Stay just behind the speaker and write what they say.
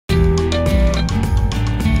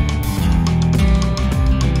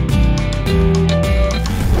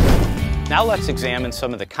Now let's examine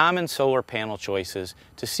some of the common solar panel choices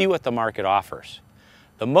to see what the market offers.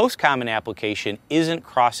 The most common application isn't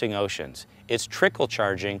crossing oceans, it's trickle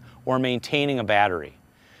charging or maintaining a battery.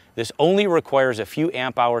 This only requires a few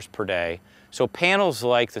amp hours per day, so panels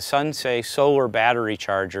like the Sunsei solar battery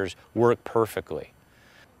chargers work perfectly.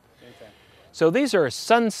 So these are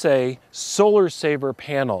Sunsei Solar Saver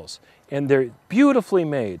panels, and they're beautifully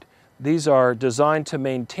made. These are designed to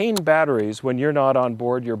maintain batteries when you're not on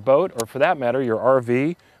board your boat, or for that matter, your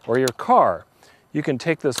RV or your car. You can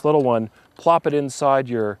take this little one, plop it inside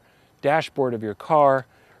your dashboard of your car,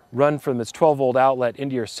 run from its 12-volt outlet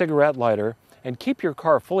into your cigarette lighter, and keep your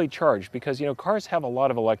car fully charged, because cars have a lot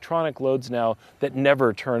of electronic loads now that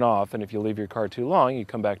never turn off, and if you leave your car too long, you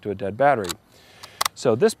come back to a dead battery.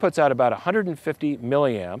 So this puts out about 150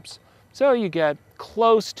 milliamps, so you get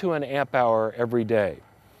close to an amp hour every day.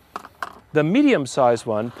 The medium-sized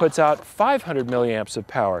one puts out 500 milliamps of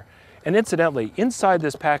power, and incidentally, inside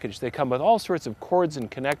this package they come with all sorts of cords and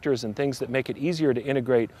connectors and things that make it easier to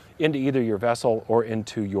integrate into either your vessel or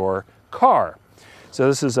into your car. So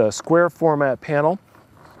this is a square format panel,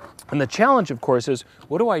 and the challenge, of course, is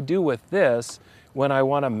what do I do with this when I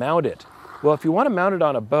want to mount it? Well, if you want to mount it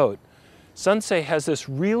on a boat, Sunsei has this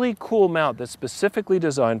really cool mount that's specifically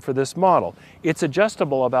designed for this model. It's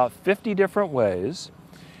adjustable about 50 different ways,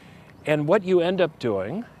 and what you end up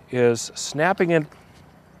doing is snapping it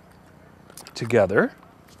together.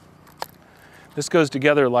 This goes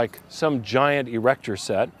together like some giant erector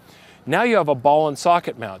set. Now you have a ball and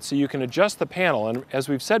socket mount, so you can adjust the panel, and as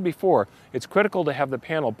we've said before, it's critical to have the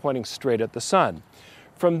panel pointing straight at the sun.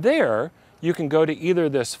 From there, you can go to either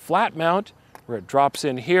this flat mount, where it drops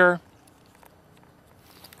in here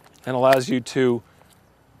and allows you to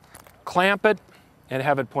clamp it and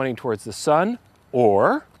have it pointing towards the sun,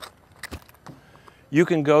 or you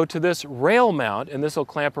can go to this rail mount, and this will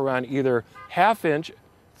clamp around either 1/2 inch,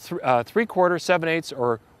 3/4, 7/8,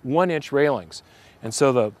 or 1 inch railings. And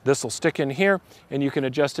so this will stick in here, and you can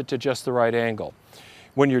adjust it to just the right angle.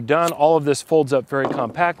 When you're done, all of this folds up very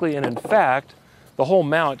compactly, and in fact, the whole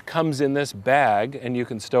mount comes in this bag, and you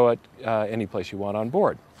can stow it any place you want on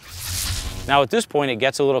board. Now at this point it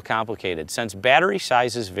gets a little complicated, since battery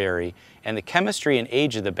sizes vary and the chemistry and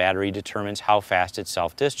age of the battery determines how fast it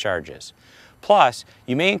self-discharges. Plus,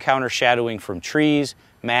 you may encounter shadowing from trees,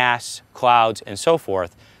 masts, clouds, and so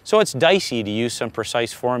forth, so it's dicey to use some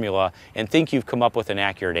precise formula and think you've come up with an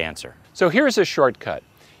accurate answer. So here's a shortcut.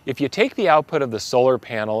 If you take the output of the solar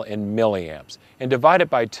panel in milliamps and divide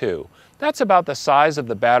it by 2, that's about the size of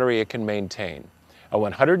the battery it can maintain. A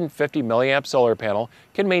 150 milliamp solar panel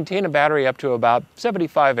can maintain a battery up to about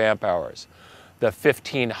 75 amp hours. The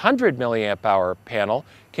 1500 milliamp hour panel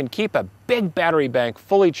can keep a big battery bank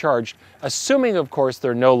fully charged, assuming of course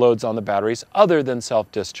there are no loads on the batteries other than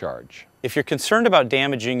self-discharge. If you're concerned about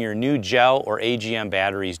damaging your new gel or AGM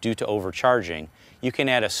batteries due to overcharging, you can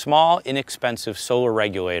add a small, inexpensive solar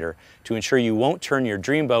regulator to ensure you won't turn your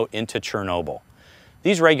dreamboat into Chernobyl.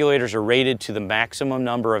 These regulators are rated to the maximum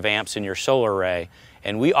number of amps in your solar array,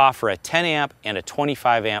 and we offer a 10 amp and a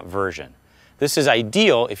 25 amp version. This is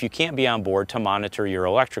ideal if you can't be on board to monitor your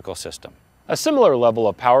electrical system. A similar level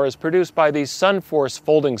of power is produced by these SunForce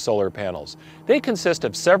folding solar panels. They consist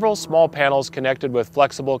of several small panels connected with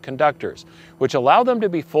flexible conductors, which allow them to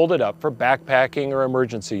be folded up for backpacking or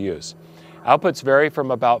emergency use. Outputs vary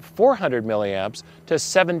from about 400 milliamps to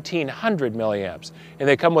 1700 milliamps, and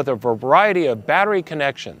they come with a variety of battery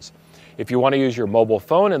connections. If you want to use your mobile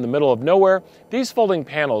phone in the middle of nowhere, these folding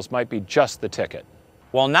panels might be just the ticket.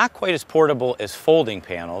 While not quite as portable as folding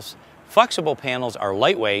panels, flexible panels are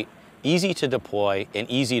lightweight, easy to deploy, and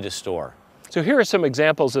easy to store. So here are some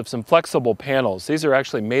examples of some flexible panels. These are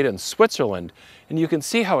actually made in Switzerland, and you can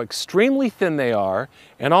see how extremely thin they are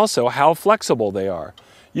and also how flexible they are.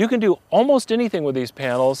 You can do almost anything with these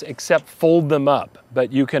panels except fold them up,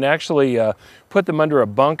 but you can actually put them under a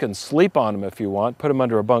bunk and sleep on them if you want, put them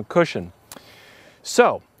under a bunk cushion.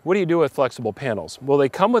 So, what do you do with flexible panels? Well, they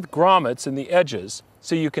come with grommets in the edges,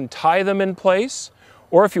 so you can tie them in place,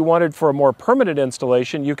 or if you wanted for a more permanent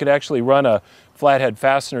installation, you could actually run a flathead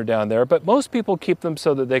fastener down there, but most people keep them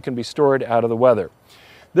so that they can be stored out of the weather.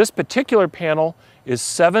 This particular panel is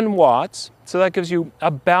 7 watts, so that gives you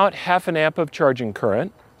about 1/2 amp of charging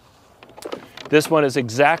current. This one is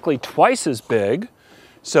exactly twice as big,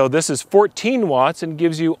 so this is 14 watts and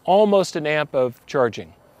gives you almost 1 amp of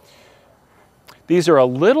charging. These are a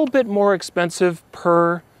little bit more expensive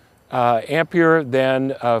per ampere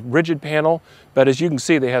than a rigid panel, but as you can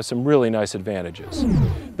see, they have some really nice advantages.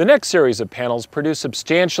 The next series of panels produce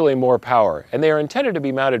substantially more power, and they are intended to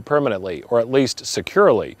be mounted permanently, or at least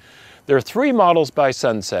securely. There are 3 models by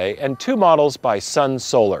Sunsei and 2 models by Sun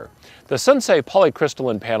Solar. The Sunsei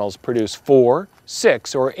polycrystalline panels produce 4,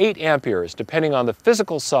 6, or 8 amperes depending on the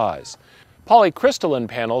physical size. Polycrystalline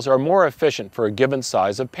panels are more efficient for a given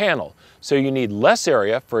size of panel, so you need less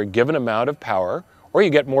area for a given amount of power, or you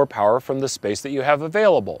get more power from the space that you have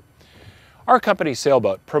available. Our company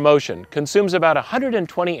sailboat, Promotion, consumes about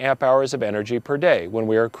 120 amp hours of energy per day when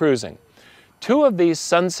we are cruising. 2 of these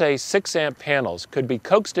Sunsei 6 amp panels could be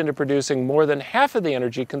coaxed into producing more than half of the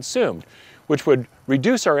energy consumed, which would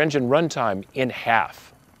reduce our engine runtime in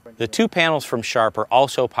half. The 2 panels from Sharp are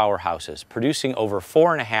also powerhouses, producing over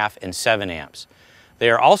 4.5 and 7 amps.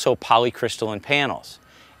 They are also polycrystalline panels.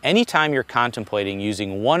 Anytime you're contemplating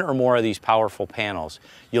using one or more of these powerful panels,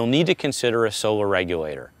 you'll need to consider a solar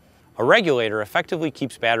regulator. A regulator effectively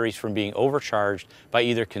keeps batteries from being overcharged by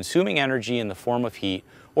either consuming energy in the form of heat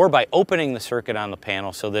or by opening the circuit on the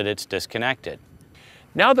panel so that it's disconnected.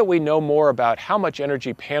 Now that we know more about how much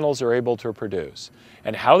energy panels are able to produce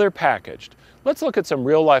and how they're packaged, let's look at some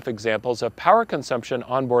real-life examples of power consumption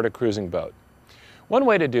on board a cruising boat. One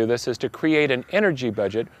way to do this is to create an energy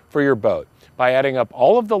budget for your boat by adding up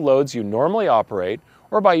all of the loads you normally operate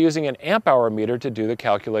or by using an amp-hour meter to do the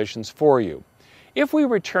calculations for you. If we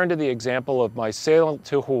return to the example of my sail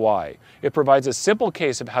to Hawaii, it provides a simple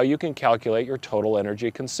case of how you can calculate your total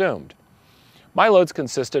energy consumed. My loads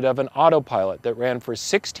consisted of an autopilot that ran for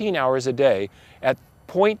 16 hours a day at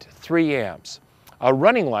 0.3 amps, a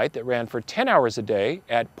running light that ran for 10 hours a day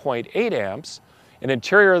at 0.8 amps, an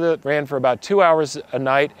interior that ran for about 2 hours a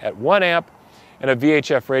night at 1 amp, and a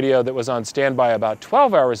VHF radio that was on standby about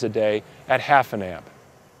 12 hours a day at half an amp.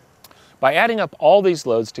 By adding up all these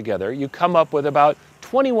loads together, you come up with about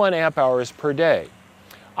 21 amp hours per day.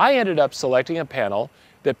 I ended up selecting a panel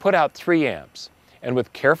that put out 3 amps, and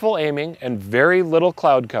with careful aiming and very little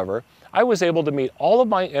cloud cover, I was able to meet all of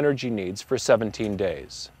my energy needs for 17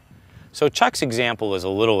 days. So Chuck's example is a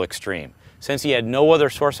little extreme, since he had no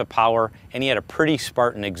other source of power and he had a pretty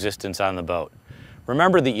Spartan existence on the boat.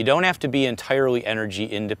 Remember that you don't have to be entirely energy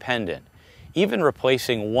independent. Even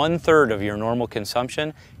replacing 1/3 of your normal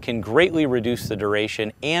consumption can greatly reduce the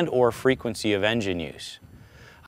duration and/or frequency of engine use.